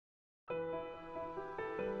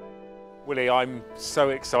Willie, I'm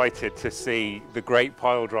so excited to see the great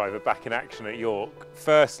Pyledriver back in action at York.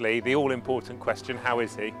 Firstly, the all-important question, how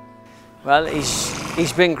is he? Well,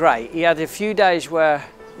 he's been great. He had a few days where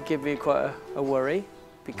he gave me quite a worry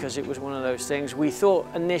because it was one of those things. We thought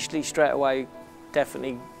initially straight away,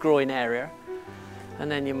 definitely groin area, and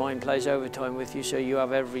then your mind plays overtime with you, so you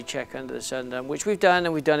have every check under the sun done, which we've done,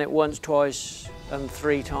 and we've done it once, twice, and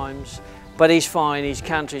 3 times. But he's fine, he's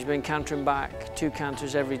been cantering back, 2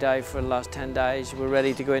 canters every day for the last 10 days. We're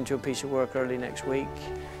ready to go into a piece of work early next week.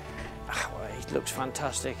 Well, he looks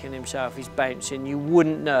fantastic in himself, he's bouncing. You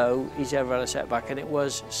wouldn't know he's ever had a setback, and it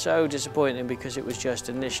was so disappointing because it was just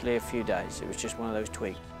initially a few days. It was just one of those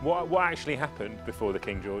tweaks. What actually happened before the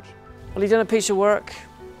King George? Well, he'd done a piece of work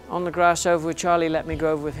on the grass over with Charlie, let me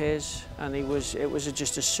go over with his, and it was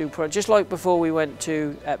just a superb, just like before we went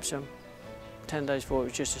to Epsom. 10 days before, it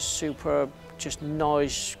was just a superb, just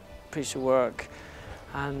nice piece of work.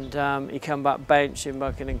 And he come back bouncing,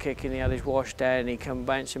 bucking and kicking. He had his wash down, he come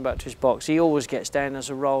bouncing back to his box. He always gets down as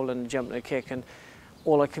a roll and jump and a kick, and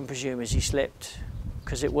all I can presume is he slipped,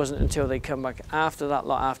 because it wasn't until they come back after that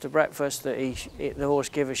lot, after breakfast, that the horse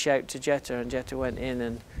gave a shout to Jetta, and Jetta went in,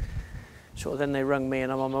 and sort of then they rung me,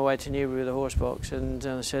 and I'm on my way to Newbury with the horse box, and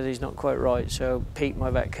I said he's not quite right. So Pete, my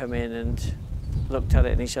vet, come in and looked at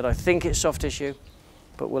it, and he said, I think it's soft tissue,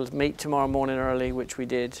 but we'll meet tomorrow morning early, which we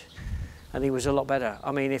did, and he was a lot better.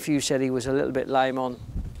 I mean, if you said he was a little bit lame on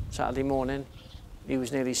Saturday morning, he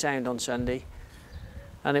was nearly sound on Sunday,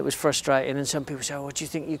 and it was frustrating. And some people say, oh, do you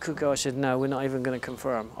think you could go? I said, no, we're not even going to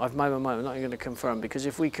confirm. I've made my mind, we're not even going to confirm, because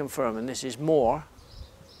if we confirm and this is more,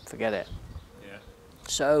 forget it. Yeah.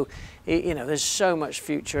 So, you know, there's so much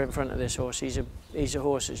future in front of this horse. He's a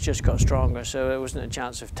horse that's just got stronger, so there wasn't a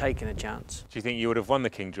chance of taking a chance. Do you think you would have won the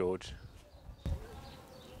King George?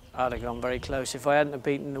 I'd have gone very close. If I hadn't have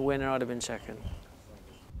beaten the winner, I'd have been second.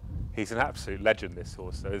 He's an absolute legend, this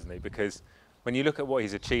horse, though, isn't he? Because when you look at what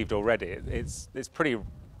he's achieved already, it's pretty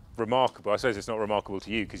remarkable. I suppose it's not remarkable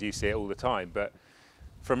to you because you see it all the time, but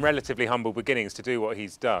from relatively humble beginnings to do what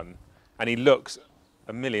he's done, and he looks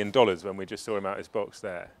 $1 million when we just saw him out his box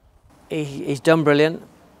there. He's done brilliant,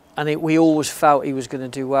 and we always felt he was going to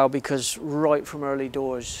do well, because right from early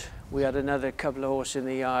doors we had another couple of horses in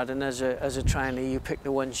the yard, and as a trainer you pick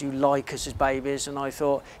the ones you like as his babies, and I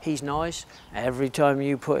thought, he's nice. Every time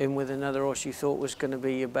you put him with another horse you thought was going to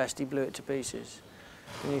be your best, he blew it to pieces.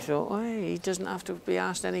 And you thought, oh, hey, he doesn't have to be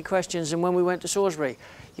asked any questions. And when we went to Salisbury,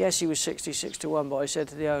 yes, he was 66 to 1, but I said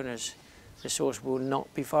to the owners, this horse will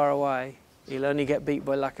not be far away. He'll only get beat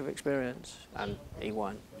by lack of experience, and he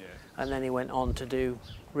won. Yeah. And then he went on to do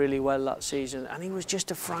really well that season, and he was just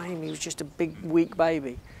a frame, he was just a big, weak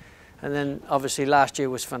baby. And then obviously last year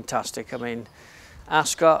was fantastic. I mean,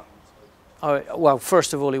 Ascot, well,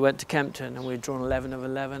 first of all he went to Kempton, and we'd drawn 11 of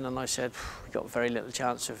 11, and I said, we got very little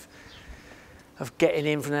chance of getting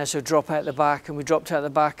in from there, so drop out the back, and we dropped out the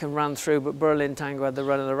back and ran through, but Berlin Tango had the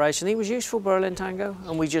run of the race, and he was useful, Berlin Tango,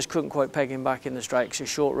 and we just couldn't quite peg him back in the straight, because a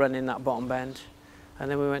short run in that bottom bend. And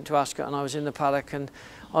then we went to Ascot, and I was in the paddock, and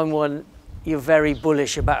I'm one, you're very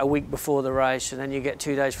bullish about a week before the race, and then you get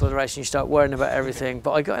 2 days before the race and you start worrying about everything.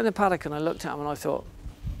 But I got in the paddock and I looked at him and I thought,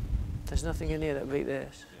 there's nothing in here that beat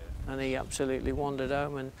this. And he absolutely wandered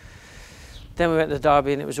home. And then we went to the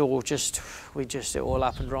Derby, and it was all just, it all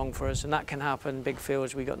happened wrong for us. And that can happen, big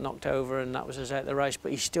fields, we got knocked over, and that was us out the race.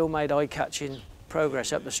 But he still made eye-catching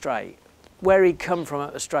progress up the straight. Where he'd come from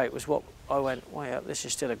up the straight was what I went, way up, this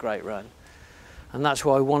is still a great run. And that's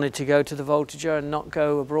why I wanted to go to the Voltigeur and not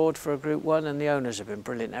go abroad for a Group 1, and the owners have been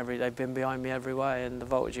brilliant. They've been behind me every way, and the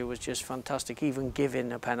Voltigeur was just fantastic, even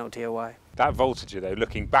giving a penalty away. That Voltigeur, though,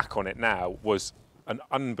 looking back on it now, was an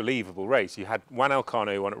unbelievable race. You had Juan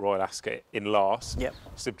Elcano, who won at Royal Ascot, in last. Yep.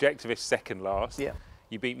 Subjectivist second last. Yep.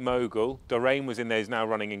 You beat Mogul. Doreen was in there, who's now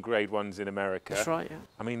running in Grade 1s in America. That's right, yeah.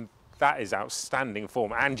 I mean, that is outstanding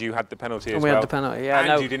form, and you had the penalty as well. And we had the penalty, yeah.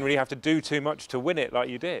 And you didn't really have to do too much to win it like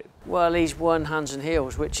you did. Well, he's won hands and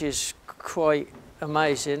heels, which is quite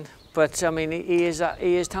amazing. But I mean, he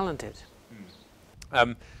is talented.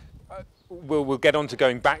 We'll get on to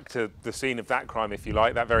going back to the scene of that crime, if you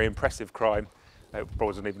like, that very impressive crime. It probably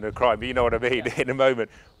wasn't even a crime, but you know what I mean, yeah. In a moment.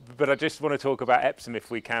 But I just want to talk about Epsom, if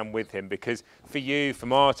we can, with him, because for you, for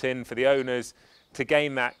Martin, for the owners, to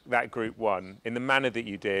gain that Group 1 in the manner that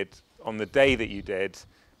you did, on the day that you did,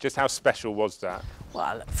 just how special was that?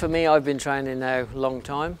 Well, for me, I've been training now a long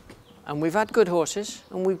time, and we've had good horses,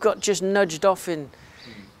 and we've got just nudged off in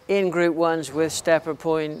Group 1s with Stepper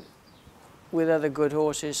Point, with other good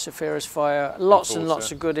horses, Saphira's Fire, lots and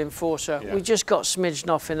lots of good Enforcer. Yeah. We just got smidged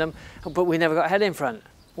off in them, but we never got head in front.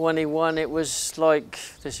 when he won, it was like,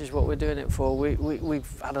 this is what we're doing it for.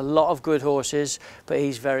 We've had a lot of good horses, but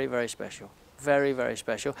he's very, very special. Very, very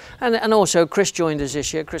special. And also Chris joined us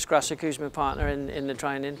this year, Chris Grassick, who's my partner in the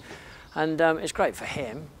training. And it's great for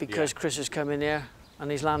him because Chris has come in here and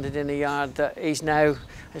he's landed in a yard that he's now,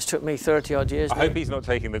 it's took me 30 odd years. I hope he's not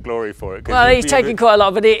taking the glory for it. Well, he's taking quite a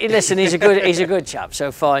lot, but listen, he's a good chap,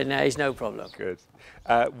 so fine, he's no problem. Good.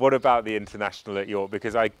 What about the International at York?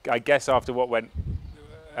 Because I guess after what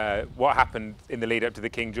happened in the lead up to the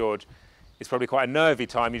King George, it's probably quite a nervy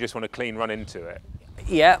time. You just want a clean run into it.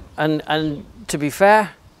 Yeah, and to be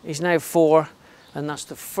fair, he's now 4, and that's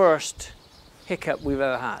the first hiccup we've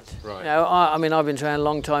ever had. Right. You know, I mean, I've been training a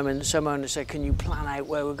long time, and some owners say, can you plan out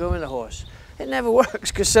where we're going with the horse? It never works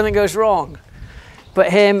because something goes wrong.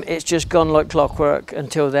 But him, it's just gone like clockwork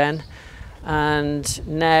until then. And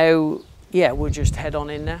now, yeah, we'll just head on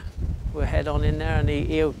in there. We'll head on in there, and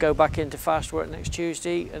he'll go back into fast work next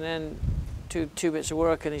Tuesday, and then two bits of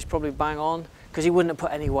work, and he's probably bang on. Because he wouldn't have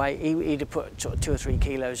put any weight, he'd have put sort of 2 or 3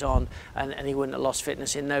 kilos on, and he wouldn't have lost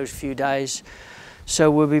fitness in those few days. So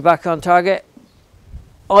we'll be back on target.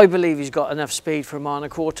 I believe he's got enough speed for a 1.25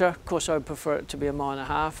 miles. Of course, I would prefer it to be a 1.5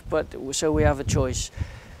 miles, but so we have a choice.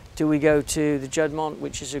 Do we go to the Juddmonte,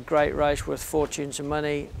 which is a great race worth fortunes of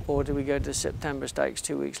money, or do we go to the September Stakes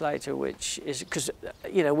 2 weeks later, which is, because,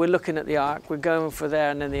 you know, we're looking at the Arc, we're going for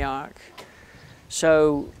there and then the Arc.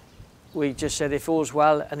 So we just said if all's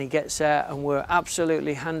well and he gets there and we're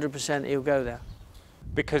absolutely 100% he'll go there.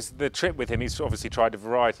 Because the trip with him, he's obviously tried a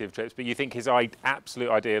variety of trips, but you think his absolute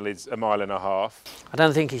ideal is a 1.5 miles? I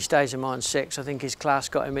don't think he stays a 1.6 miles. I think his class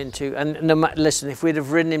got him into, and listen, if we'd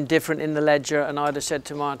have ridden him different in the Ledger and I'd have said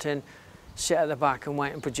to Martin, sit at the back and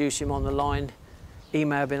wait and produce him on the line, he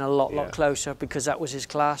may have been a lot closer because that was his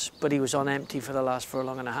class, but he was on empty for the last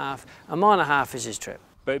 4.5 miles. A 1.5 miles is his trip.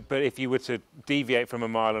 But if you were to deviate from a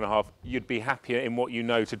 1.5 miles, you'd be happier in what you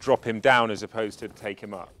know to drop him down as opposed to take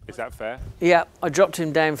him up. Is that fair? Yeah, I dropped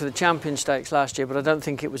him down for the Champion Stakes last year, but I don't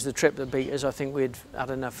think it was the trip that beat us. I think we'd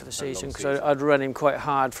had enough for the season because I'd run him quite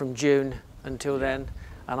hard from June until then,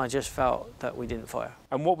 and I just felt that we didn't fire.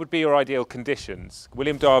 And what would be your ideal conditions?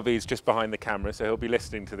 William Darby's just behind the camera, so he'll be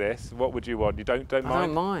listening to this. What would you want? You don't mind? I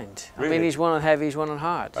don't mind. Really? I mean, he's one on heavy, he's one on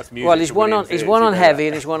hard. That's music. Well, he's one on heavy, that.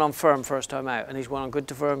 and he's one on firm first time out, and he's one on good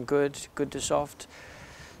to firm, good to soft.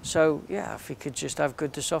 So yeah, if he could just have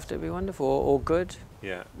good to soft, it'd be wonderful, or good.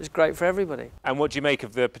 Yeah, it's great for everybody. And what do you make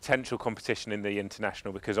of the potential competition in the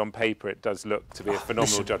International? Because on paper it does look to be a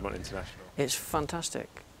phenomenal Juddmonte International. It's fantastic.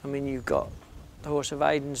 I mean, you've got the horse of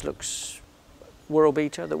Aiden's looks world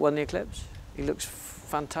beater that won the Eclipse. He looks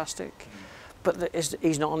fantastic, but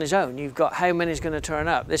he's not on his own. You've got how many's going to turn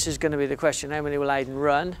up. This is going to be the question: how many will Aiden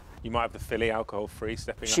run? You might have the filly alcohol-free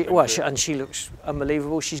stepping up. Well, and she looks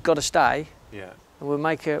unbelievable. She's got to stay. Yeah. And we'll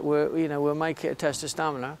make it a test of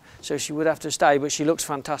stamina. So she would have to stay, but she looks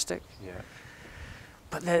fantastic. Yeah.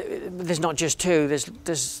 But there's not just 2.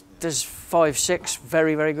 There's 5, 6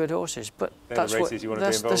 very, very good horses. But that's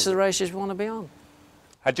the races we want to be on.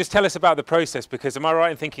 Just tell us about the process, because am I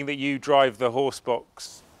right in thinking that you drive the horse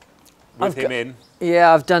box with him in?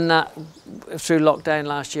 Yeah, I've done that through lockdown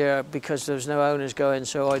last year because there was no owners going,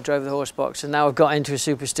 so I drove the horse box, and now I've got into a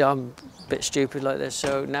superstar. I'm a bit stupid like this,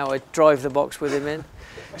 so now I drive the box with him in.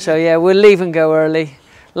 So yeah, we'll leave and go early.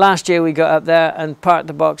 Last year we got up there and parked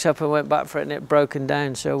the box up and went back for it, and it broken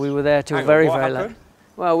down, so we were there till very late.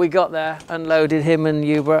 Well, we got there, unloaded him and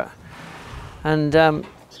Hubert, and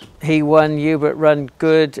he won, Hubert run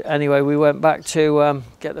good. Anyway, we went back to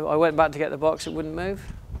I went back to get the box, it wouldn't move.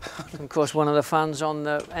 And of course, one of the fans on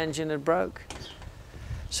the engine had broke.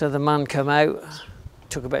 So the man come out,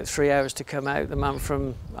 took about 3 hours to come out, the man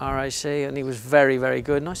from RAC, and he was very, very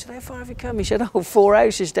good. And I said, how far have you come? He said, oh, 4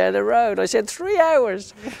 houses down the road. I said, 3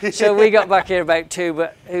 hours. So we got back here about 2,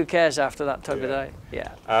 but who cares after that type of day?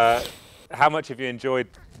 Yeah. How much have you enjoyed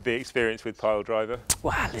the experience with Pyledriver?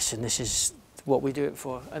 Well, listen, this is what we do it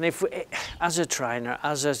for. And if as a trainer,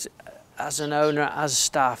 as an owner, as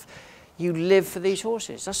staff, you live for these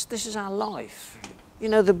horses. This is our life. You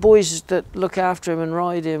know, the boys that look after him and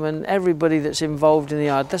ride him and everybody that's involved in the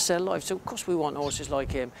yard, that's their life. So of course we want horses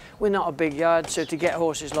like him. We're not a big yard, so to get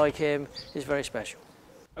horses like him is very special.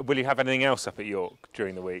 Will you have anything else up at York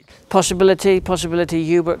during the week? Possibility.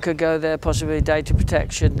 Hubert could go there, possibility Data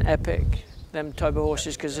Protection, Epic, them type of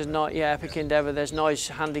horses, because there's not, Epic Endeavour, there's nice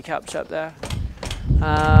handicaps up there.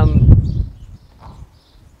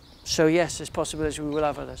 So yes, there's possibilities we will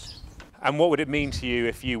have others. And what would it mean to you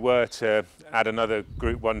if you were to add another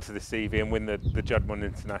Group 1 to the CV and win the Juddmonte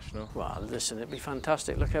International? Well, listen, it'd be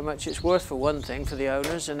fantastic. Look how much it's worth for one thing, for the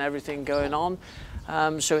owners and everything going on.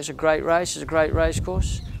 So it's a great race, it's a great race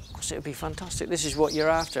course. Of course, it'd be fantastic. This is what you're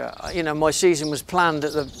after. You know, my season was planned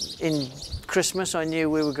in Christmas. I knew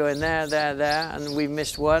we were going there, and we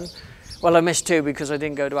missed one. Well, I missed two because I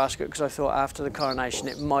didn't go to Ascot because I thought after the coronation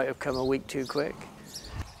it might have come a week too quick.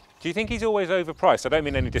 Do you think he's always overpriced? I don't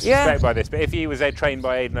mean any disrespect by this, but if he was trained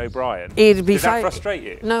by Aidan O'Brien, does that frustrate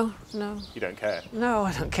you? No, no. You don't care? No,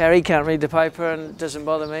 I don't care. He can't read the paper and it doesn't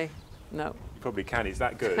bother me. No. You probably can. He's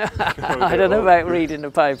that good. I don't know about reading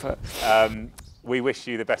the paper. We wish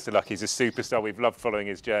you the best of luck. He's a superstar. We've loved following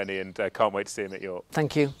his journey and can't wait to see him at York.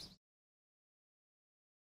 Thank you.